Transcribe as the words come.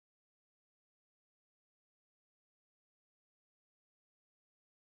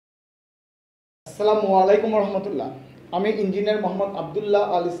আসসালামু আলাইকুম রহমতুল্লাহ। আমি ইঞ্জিনিয়ার মোহাম্মদ আবদুল্লাহ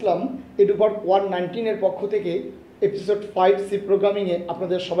আল ইসলাম এডুপার 119 এর পক্ষ থেকে এপিসোড 5 সি প্রোগ্রামিংয়ে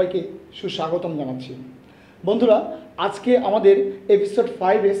আপনাদের সবাইকে সুস্বাগতম জানাচ্ছি। বন্ধুরা, আজকে আমাদের এপিসোড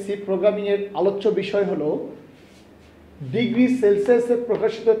 5 সি প্রোগ্রামিংয়ের আলোচ্য বিষয় হলো ডিগ্রি সেলসিয়াসে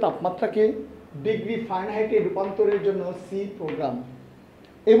প্রকাশিত তাপমাত্রাকে ডিগ্রি ফারেনহাইটে রূপান্তরের জন্য সি প্রোগ্রাম,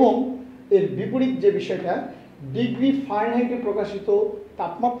 এবং এর বিপরীত যে বিষয়টা ডিগ্রি ফারেনহাইটে প্রকাশিত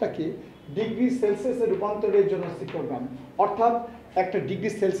তাপমাত্রাকে ডিগ্রি সেলসিয়াসে রূপান্তরের জন্য সি প্রোগ্রাম। অর্থাৎ একটা ডিগ্রি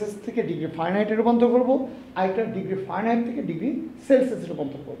সেলসিয়াস থেকে ডিগ্রি ফারেনহাইটে রূপান্তর করব, আর একটা ডিগ্রি ফারেনহাইট থেকে ডিগ্রি সেলসিয়াসে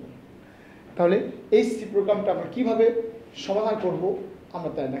রূপান্তর করব। তাহলে এই সি প্রোগ্রামটা আমরা কীভাবে সমাধান করব আমরা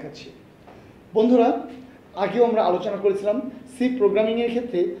তাই দেখাচ্ছি। বন্ধুরা, আগেও আমরা আলোচনা করেছিলাম সি প্রোগ্রামিংয়ের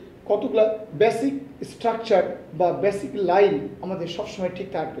ক্ষেত্রে কতগুলো বেসিক স্ট্রাকচার বা বেসিক লাইন আমাদের সবসময় ঠিক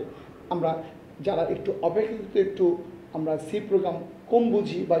থাকবে। আমরা যারা একটু অপেক্ষাকৃত একটু আমরা সি প্রোগ্রাম কম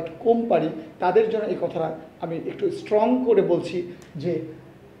বুঝি বা একটু কম পারি তাদের জন্য এই কথাটা আমি একটু স্ট্রং করে বলছি যে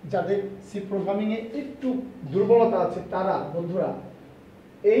যাদের সি প্রোগ্রামিংয়ে একটু দুর্বলতা আছে তারা বন্ধুরা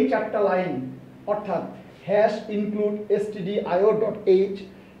এই চারটা লাইন অর্থাৎ hash include stdio.h,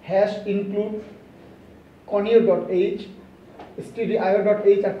 hash include conio.h,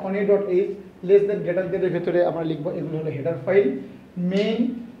 stdio.h আর conio.h লেস দেন গ্রেটার দেনের ভেতরে আমরা লিখবো এগুলো হলো হেডার ফাইল। মেইন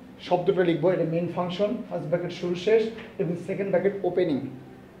শব্দটা লিখবো, এটা মেইন ফাংশন, ফার্স্ট ব্র্যাকেট শুরু শেষ এবং সেকেন্ড ব্র্যাকেট ওপেনিং।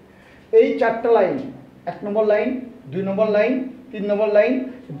 এই চারটা লাইন, 1 নম্বর লাইন, 2 নম্বর লাইন, 3 নম্বর লাইন,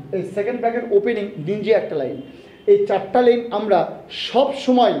 এই সেকেন্ড ব্র্যাকেট ওপেনিং নিজে একটা লাইন, এই চারটা লাইন আমরা সব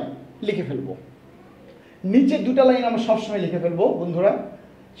সময় লিখে ফেলবো। নিচে দুটা লাইন আমরা সব সময় লিখে ফেলবো বন্ধুরা,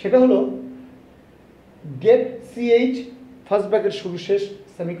 সেটা হলো গেট ch ফার্স্ট ব্র্যাকেট শুরু শেষ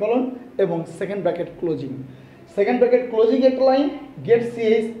সেমিকলন এবং second bracket closing. Second bracket closing একটা line, gate ch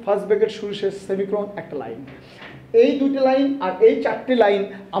first bracket শুরু শেষ সেমিকলন একটা লাইন। এই দুটি লাইন আর এই চারটি লাইন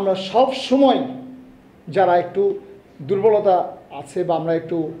আমরা সব সময় যারা একটু দুর্বলতা আছে বা আমরা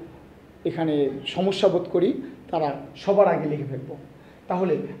একটু এখানে সমস্যা বোধ করি তারা সবার আগে লিখে ফেলবো।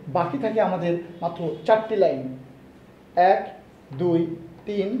 তাহলে বাকি থাকে আমাদের মাত্র চারটি লাইন, 1, 2,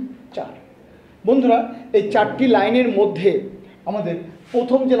 3, 4। বন্ধুরা, এই চারটি লাইনের মধ্যে আমাদের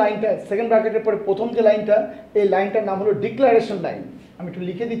প্রথম যে লাইনটা সেকেন্ড ব্র্যাকেটের পরে প্রথম যে লাইনটা, এই লাইনটার নাম হলো ডিক্লারেশন লাইন। আমি একটু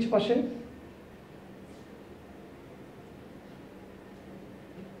লিখে দিচ্ছি পাশে।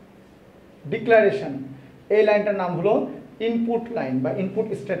 ডিক্লারেশন, এই লাইনটার নাম হলো ইনপুট লাইন বা ইনপুট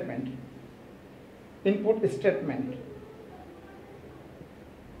স্টেটমেন্ট। ইনপুট স্টেটমেন্ট,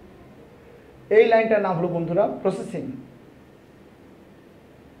 এই লাইনটার নাম হলো বন্ধুরা প্রসেসিং।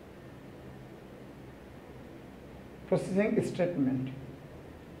 Processing statement.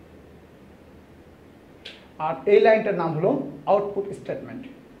 আর এই লাইনটার নাম হলো আউটপুট স্টেটমেন্ট।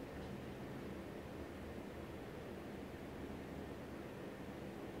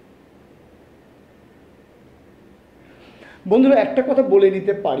 বন্ধুরা, একটা কথা বলে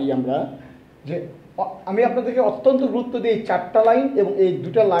নিতে পারি আমরা যে আমি আপনাদেরকে অত্যন্ত গুরুত্ব দিই এই চারটা লাইন এবং এই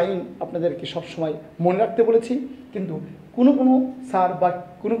দুটা লাইন আপনাদেরকে সবসময় মনে রাখতে বলেছি, কিন্তু কোনো স্যার বা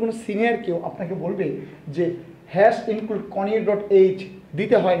কোনো সিনিয়র কেউ আপনাকে বলবে যে হ্যাশ ইনক্লুড conio.h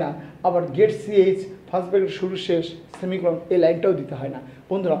দিতে হয় না, আবার গেট ch ফার্স্ট ব্র্যাকেট শুরু শেষ সেমিকলন এই লাইনটাও দিতে হয় না।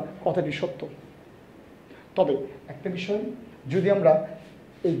 বন্ধুরা, কথাটি সত্য। তবে একটা বিষয়, যদি আমরা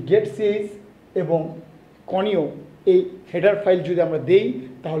এই গেট ch এবং conio এই হেডার ফাইল যদি আমরা দেই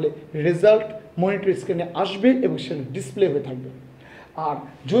তাহলে রেজাল্ট মনিটর স্ক্রিনে আসবে এবং সেটা ডিসপ্লে হয়ে থাকবে। আর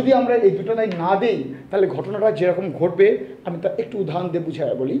যদি আমরা এই দুটো লাইন না দেই তাহলে ঘটনাটা যেরকম ঘটবে আমি তা একটু উদাহরণ দিয়ে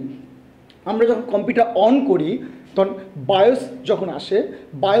বুঝাই বলি। আমরা যখন কম্পিউটার অন করি তখন বায়োস যখন আসে,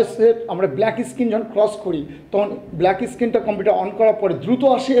 বায়োসের আমরা ব্ল্যাক স্ক্রিন যখন ক্রস করি তখন ব্ল্যাক স্ক্রিনটা কম্পিউটার অন করার পরে দ্রুত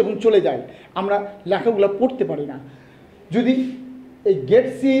আসে এবং চলে যায়, আমরা লেখাগুলো পড়তে পারি না। যদি এই গেট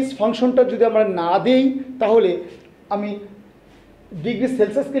ch ফাংশনটা যদি আমরা না দেই তাহলে আমি ডিগ্রি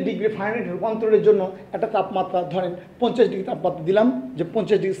সেলসিয়াসকে ডিগ্রি ফারেনহাইট রূপান্তরের জন্য একটা তাপমাত্রা ধরেন 50 ডিগ্রি তাপমাত্রা দিলাম, যে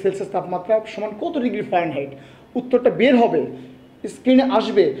 50 ডিগ্রি সেলসিয়াস তাপমাত্রা সমান কত ডিগ্রি ফারেনহাইট, উত্তরটা বের হবে, স্ক্রিনে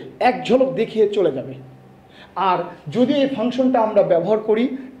আসবে, এক ঝলক দেখিয়ে চলে যাবে। আর যদি এই ফাংশনটা আমরা ব্যবহার করি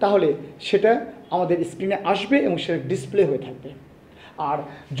তাহলে সেটা আমাদের স্ক্রিনে আসবে এবং সেটা ডিসপ্লে হয়ে থাকবে। আর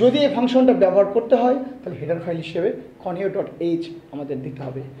যদি এই ফাংশনটা ব্যবহার করতে হয় তাহলে হেডার ফাইল হিসেবে conio.h আমাদের দিতে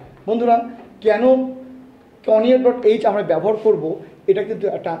হবে। বন্ধুরা, কেন conio.h আমরা ব্যবহার করব এটা কিন্তু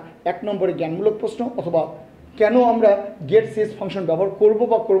একটা 1 নম্বরের জ্ঞানমূলক প্রশ্ন, অথবা কেন আমরা গেট ch ফাংশন ব্যবহার করব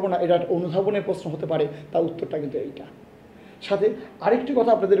বা করব না এটা একটা অনুধাবনের প্রশ্ন হতে পারে, তার উত্তরটা কিন্তু এইটা। সাথে আরেকটি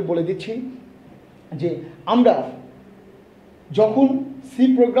কথা আপনাদের বলে দিচ্ছি যে আমরা যখন সি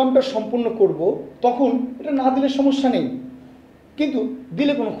প্রোগ্রামটা সম্পূর্ণ করব তখন এটা না দিলে সমস্যা নেই, কিন্তু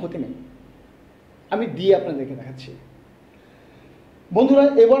দিলে কোনো ক্ষতি নেই। আমি দিয়ে আপনাদেরকে দেখাচ্ছি। বন্ধুরা,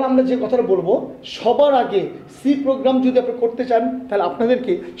 এবার আমরা যে কথাটা বলবো, সবার আগে সি প্রোগ্রাম যদি আপনি করতে চান তাহলে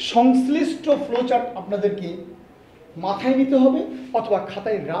আপনাদেরকে সংশ্লিষ্ট ফ্লোচার্ট আপনাদেরকে মাথায় নিতে হবে অথবা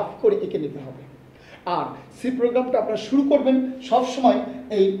খাতায় রাফ করে এঁকে নিতে হবে। আর সি প্রোগ্রামটা আপনারা শুরু করবেন সবসময়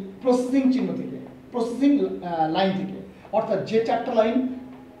এই প্রসেসিং চিহ্ন থেকে, প্রসেসিং লাইন থেকে, অর্থাৎ যে 4টা লাইন,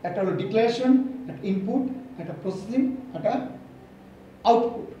 একটা হলো ডিক্লারেশন, একটা ইনপুট, একটা প্রসেসিং, একটা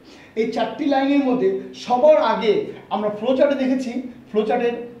আউটপুট। এই 4টি লাইনের মধ্যে সবার আগে আমরা ফ্লোচার্টে দেখেছি,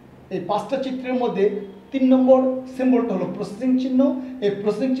 ফ্লোচার্টের এই 5টা চিত্রের মধ্যে 3 নম্বর সিম্বলটা হলো প্রসেসিং চিহ্ন। এই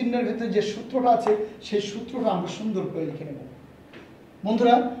প্রসেসিং চিহ্নের ভিতরে যে সূত্রটা আছে সেই সূত্রটা আমরা সুন্দর করে লিখে নেব।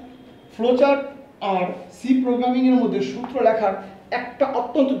 বন্ধুরা, ফ্লোচার্ট আর সি প্রোগ্রামিংয়ের মধ্যে সূত্র লেখার একটা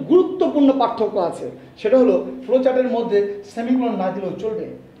অত্যন্ত গুরুত্বপূর্ণ পার্থক্য আছে, সেটা হলো ফ্লোচার্টের মধ্যে সেমিকোলন না দিলেও চলবে,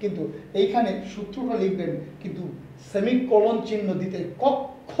 কিন্তু এইখানে সূত্রটা লিখবেন, কিন্তু সেমিকোলন চিহ্ন দিতে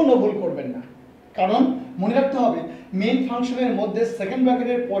কখনো ভুল করবেন না। কারণ মনে রাখতে হবে মেইন ফাংশনের মধ্যে সেকেন্ড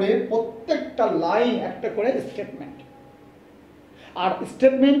ব্র্যাকেটের পরে প্রত্যেকটা লাইন একটা করে স্টেটমেন্ট, আর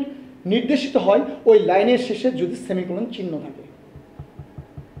স্টেটমেন্ট নির্দেশিত হয় ওই লাইনের শেষে যদি সেমিকোলন চিহ্ন থাকে।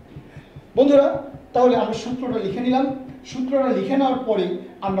 বন্ধুরা, তাহলে আমরা সূত্রটা লিখে নিলাম। সূত্রটা লিখে নেওয়ার পরে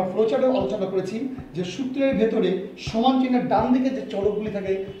আমরা ফ্লোচার্টে আলোচনা করেছি যে সূত্রের ভেতরে সমান চিহ্নের ডান দিকে যে চলকগুলি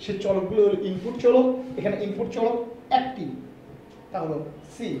থাকে সেই চলকগুলো হলো ইনপুট চলক। এখানে ইনপুট চলক একটি, তা হলো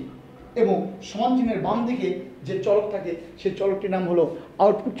সি, এবং সমান চিহ্নের বাম দিকে যে চলক থাকে সেই চলকটির নাম হলো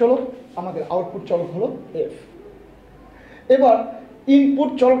আউটপুট চলক। আমাদের আউটপুট চলক হলো এফ। এবার ইনপুট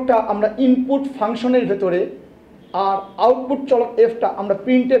চলকটা আমরা ইনপুট ফাংশনের ভেতরে, আর আউটপুট চলক এফটা আমরা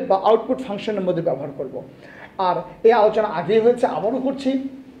প্রিন্টেড বা আউটপুট ফাংশনের মধ্যে ব্যবহার করব। আর এই আলোচনা আগেই হয়েছে, আবারও করছি।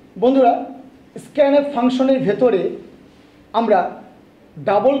 বন্ধুরা, স্ক্যানএফ ফাংশনের ভেতরে আমরা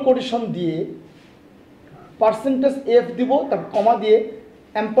ডাবল কোটেশন দিয়ে পার্সেন্টেজ এফ দিব, তারপর কমা দিয়ে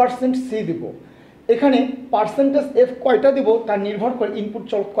এম্পারসেন্ট সি দিব। এখানে পার্সেন্টেজ এফ কয়টা দিব তার নির্ভর করে ইনপুট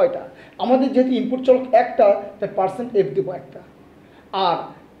চলক কয়টা। আমাদের যেহেতু ইনপুট চলক একটা, তাই পার্সেন্ট এফ দিব একটা, আর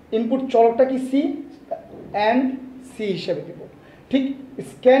ইনপুট চলকটা কি সি, অ্যান্ড সি হিসেবে দেব। ঠিক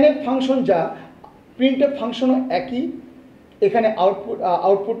স্ক্যানএফ ফাংশন যা, প্রিন্টএফ ফাংশনও একই। এখানে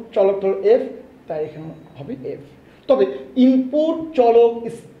আউটপুট চলক হল এফ, তাই এখানে হবে এফ। তবে ইনপুট চলক,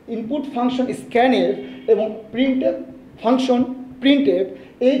 ইনপুট ফাংশন স্ক্যানএফ এবং প্রিন্টএফ ফাংশন প্রিন্টএফ,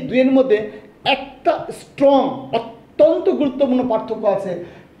 এই দুইয়ের মধ্যে একটা স্ট্রং, অত্যন্ত গুরুত্বপূর্ণ পার্থক্য আছে।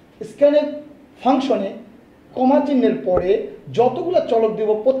 স্ক্যানএফ ফাংশনে কমা চিহ্নের পরে যতগুলো চলক দেব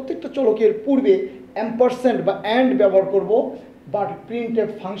প্রত্যেকটা চলকের পূর্বে এম্পারসেন্ট বা অ্যান্ড ব্যবহার করব, বাট প্রিন্টএফ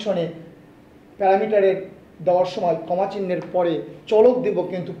ফাংশনে প্যারামিটারের দেওয়ার সময় কমা চিহ্নের পরে চলক দেব,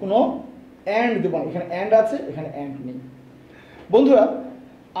 কিন্তু কোনো অ্যান্ড দেব না। এখানে অ্যান্ড আছে, এখানে অ্যান্ড নেই। বন্ধুরা,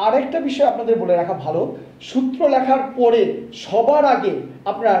 আরেকটা বিষয় আপনাদের বলে রাখা ভালো, সূত্র লেখার পরে সবার আগে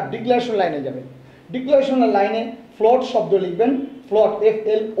আপনারা ডিক্লারেশন লাইনে যাবেন। ডিক্লারেশন লাইনে ফ্লোট শব্দ লিখবেন, ফ্লোট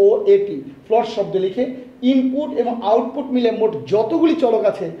FLOAT, ফ্লোট শব্দ লিখে ইনপুট এবং আউটপুট মিলে মোট যতগুলি চলক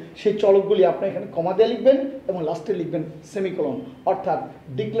আছে সেই চলকগুলি আপনি এখানে কমা দিয়ে লিখবেন এবং লাস্টে লিখবেন সেমিকোলন, অর্থাৎ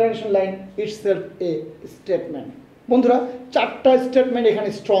ডিক্লারেশন লাইন ইটসেলফ এ স্টেটমেন্ট। বন্ধুরা, 4টা স্টেটমেন্ট এখানে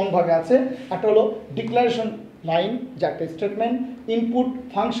স্ট্রংভাবে আছে। একটা হলো ডিক্লারেশন লাইন, যা একটা স্টেটমেন্ট, ইনপুট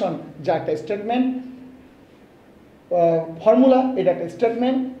ফাংশন, যা একটা স্টেটমেন্ট, ফর্মুলা, এটা একটা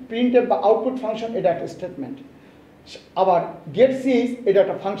স্টেটমেন্ট, প্রিন্টএফ বা আউটপুট ফাংশন, এটা একটা স্টেটমেন্ট, আবার গেট সিএইচ, এটা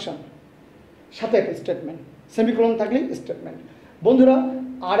একটা ফাংশন, সাথে একটা স্টেটমেন্ট, সেমিকোলন থাকলে স্টেটমেন্ট। বন্ধুরা,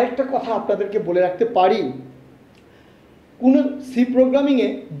 আরেকটা কথা আপনাদেরকে বলে রাখতে পারি, কোনো সি প্রোগ্রামিংয়ে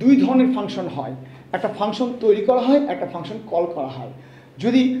 2 ধরনের ফাংশন হয়। একটা ফাংশন তৈরি করা হয়, একটা ফাংশন কল করা হয়।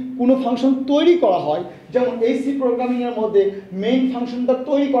 যদি কোনো ফাংশন তৈরি করা হয়, যেমন এই সি প্রোগ্রামিংয়ের মধ্যে মেইন ফাংশনটা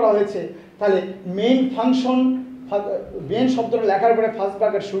তৈরি করা হয়েছে, তাহলে মেইন ফাংশন, মেইন শব্দটা লেখার পরে ফার্স্ট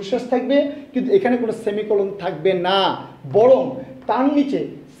ব্র্যাকেট celcious থাকবে, কিন্তু এখানে কোনো সেমিকোলন থাকবে না, বরং তার নিচে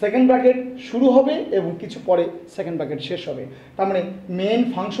সেকেন্ড ব্র্যাকেট শুরু হবে এবং কিছু পরে সেকেন্ড ব্র্যাকেট শেষ হবে। তার মানে মেইন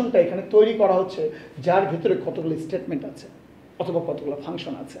ফাংশনটা এখানে তৈরি করা হচ্ছে, যার ভিতরে কতগুলো স্টেটমেন্ট আছে অথবা কতগুলো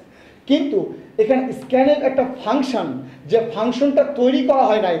ফাংশন আছে। কিন্তু এখানে স্ক্যানের একটা ফাংশন, যে ফাংশনটা তৈরি করা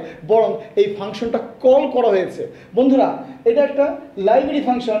হয় নাই, বরং এই ফাংশনটা কল করা হয়েছে। বন্ধুরা, এটা একটা লাইব্রেরি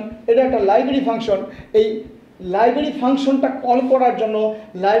ফাংশন, এটা একটা লাইব্রেরি ফাংশন। এই লাইব্রেরি ফাংশনটা কল করার জন্য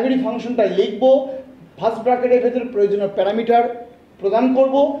লাইব্রেরি ফাংশনটা লিখব, ফার্স্ট ব্র্যাকেটের ভেতরে প্রয়োজনীয় প্যারামিটার প্রদান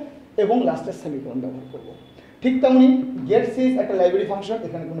করব এবং লাস্টের সেমিকোলন ব্যবহার করব। ঠিক তেমনি গেট সিএইচ একটা লাইব্রেরি ফাংশন,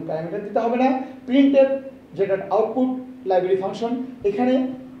 এখানে কোনো প্যারামিটার দিতে হবে না। প্রিন্টএফ, যেটা আউটপুট লাইব্রেরি ফাংশন, এখানে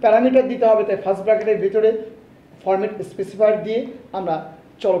প্যারামিটার দিতে হবে, তাই ফার্স্ট ব্র্যাকেটের ভিতরে ফরম্যাট স্পেসিফায়ার দিয়ে আমরা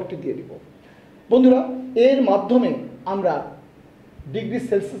চলকটি দিয়ে দিব। বন্ধুরা, এর মাধ্যমে আমরা ডিগ্রি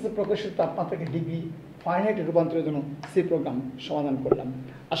সেলসিয়াসে প্রকাশিত তাপমাত্রাকে ডিগ্রি ফারেনহাইটে রূপান্তরের জন্য সি প্রোগ্রাম সমাধান করলাম।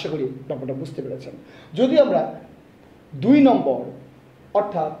 আশা করি ব্যাপারটা বুঝতে পেরেছেন। যদি আমরা 2 নম্বর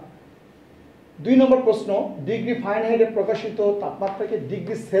অর্থাৎ 2 নম্বর প্রশ্ন, ডিগ্রি ফারেনহাইটে প্রকাশিত তাপমাত্রাকে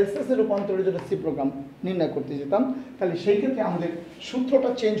ডিগ্রি সেলসিয়াসে রূপান্তরের জন্য সি প্রোগ্রাম নির্ণয় করতে যেতাম, তাহলে সেই ক্ষেত্রে আমাদের সূত্রটা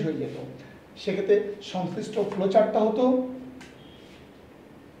চেঞ্জ হয়ে যেত। সেক্ষেত্রে সংশ্লিষ্ট ফ্লোচার্টটা হতো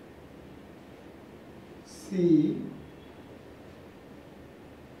সি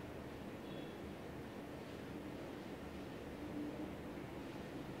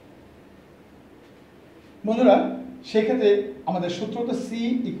বন্ধুরা, সেক্ষেত্রে আমাদের সূত্র তো C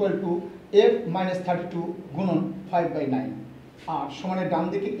equal to F minus 32 গুণন 5/9, আর সমানের ডান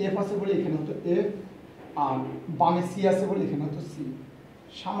দিকে এফ আছে বলে এখানে হতো এফ, আর বামে সি আছে বলে এখানে হতো সি।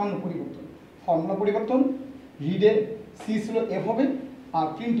 সামান্য পরিবর্তন, ফর্মুলা পরিবর্তন, রিডে সি ছিল এফ হবে আর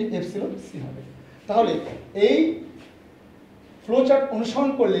প্রিন্টে এফ ছিল সি হবে। তাহলে এই ফ্লোচার্ট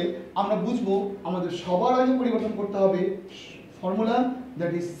অনুসরণ করলে আমরা বুঝবো আমাদের সবার আগে পরিবর্তন করতে হবে ফর্মুলা,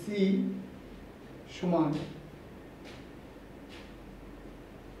 দ্যাট ইজ সি সমান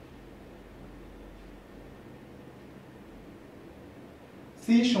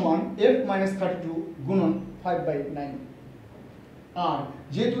এফ মাইনাস 32 গুণন 5/9। আর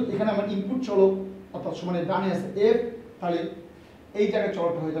যেহেতু এখানে আমার ইনপুট চলক অর্থাৎ সমানের ডানে আছে এফ, তাহলে এই জায়গায়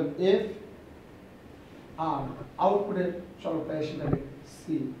চলকটা হয়ে যাবে এফ, আর আউটপুটের চলকটা এসে যাবে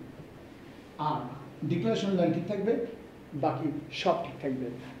সি। আর ডিক্লারেশন লাইন ঠিক থাকবে, বাকি সব ঠিক থাকবে।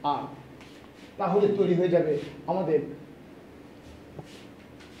 আর তাহলে তৈরি হয়ে যাবে আমাদের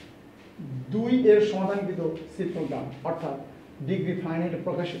 2 এর সমাধানকৃত সি প্রোগ্রাম, অর্থাৎ ডিগ্রি ফারেনহাইটে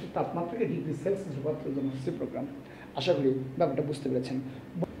প্রকাশিত তাপমাত্রাকে ডিগ্রি সেলসিয়াসে রূপান্তরের জন্য সি প্রোগ্রাম। আশা করি ব্যাপারটা বুঝতে পেরেছেন।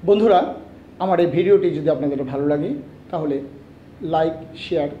 বন্ধুরা, আমার এই ভিডিওটি যদি আপনাদের ভালো লাগে তাহলে লাইক,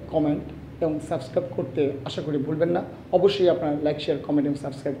 শেয়ার, কমেন্ট এবং সাবস্ক্রাইব করতে আশা করি ভুলবেন না। অবশ্যই আপনারা লাইক, শেয়ার, কমেন্ট এবং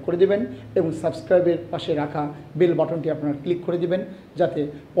সাবস্ক্রাইব করে দেবেন, এবং সাবস্ক্রাইবের পাশে রাখা বেল বাটনটি আপনারা ক্লিক করে দেবেন, যাতে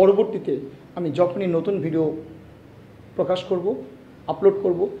পরবর্তীতে আমি যখনই নতুন ভিডিও প্রকাশ করব, আপলোড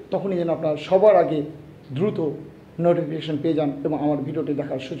করব, তখনই যেন আপনারা সবার আগে দ্রুত নোটিফিকেশন পেয়ে যান এবং আমার ভিডিওটি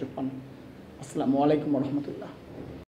দেখার সুযোগ পান। আসসালামু আলাইকুম ওয়া রাহমাতুল্লাহ।